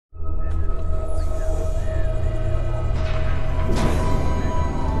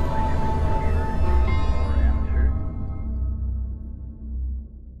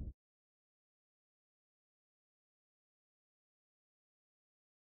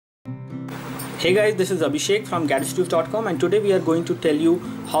Hey guys, this is Abhishek from gadgetstuff.com, and today we are going to tell you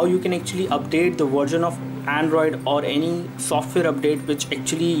how you can actually update the version of Android or any software update which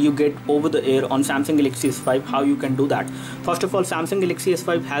actually you get over the air on Samsung Galaxy S5. How you can do that. First of all, Samsung Galaxy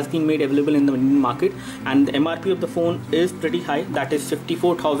S5 has been made available in the Indian market, and the MRP of the phone is pretty high. That is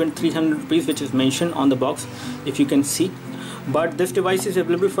 54,300 rupees, which is mentioned on the box, if you can see. But this device is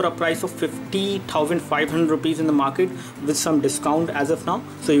available for a price of 50,500 rupees in the market with some discount as of now,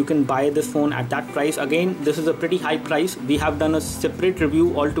 so you can buy this phone at that price. Again, this is a pretty high price. We have done a separate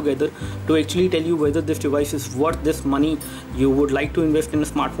review altogether to actually tell you whether this device is worth this money you would like to invest in a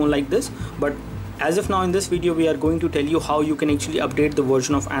smartphone like this. But as of now, in this video we are going to tell you how you can actually update the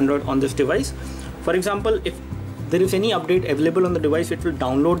version of Android on this device. For example, if there is any update available on the device, it will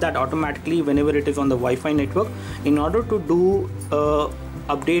download that automatically whenever it is on the Wi-Fi network. In order to do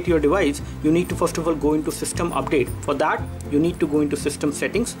update your device, you need to first of all go into system update. For that, you need to go into system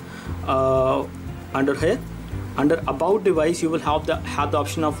settings. Under here, under about device, you will have the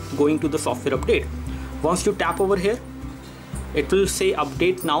option of going to the software update. Once you tap over here, it will say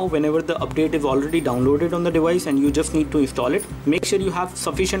update now whenever the update is already downloaded on the device and you just need to install it. Make sure you have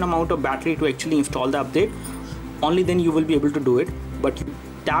sufficient amount of battery to actually install the update. Only then you will be able to do it. But you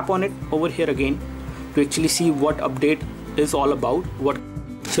tap on it over here again to actually see what update is all about.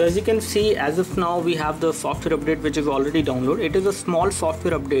 So as you can see, as of now we have the software update which is already downloaded. It is a small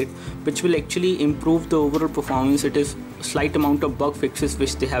software update which will actually improve the overall performance. It is a slight amount of bug fixes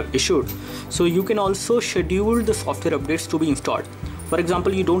which they have issued. So you can also schedule the software updates to be installed. For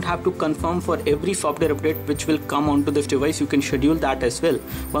example, you don't have to confirm for every software update which will come onto this device. You can schedule that as well.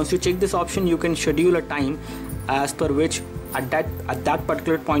 Once you check this option, you can schedule a time as per which at that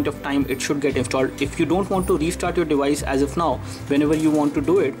particular point of time it should get installed. If you don't want to restart your device as of now, whenever you want to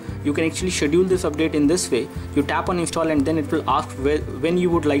do it, you can actually schedule this update in this way. You tap on install and then it will ask when you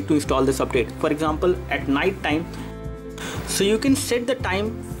would like to install this update. For example, at night time, so you can set the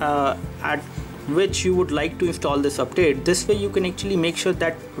time at which you would like to install this update. This way you can actually make sure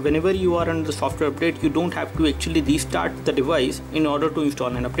that whenever you are on the software update, you don't have to actually restart the device in order to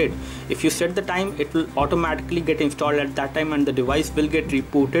install an update. If you set the time, it will automatically get installed at that time and the device will get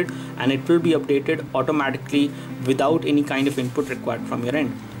rebooted and it will be updated automatically without any kind of input required from your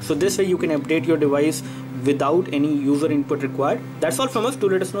end. So this way you can update your device without any user input required. That's all from us. Do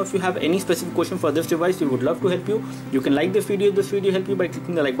let us know if you have any specific question for this device. We would love to help you. You can like this video if this video helped you by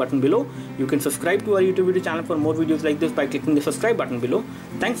clicking the like button below. You can subscribe to our YouTube video channel for more videos like this by clicking the subscribe button below.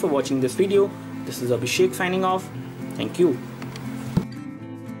 Thanks for watching this video. This is Abhishek signing off. Thank you.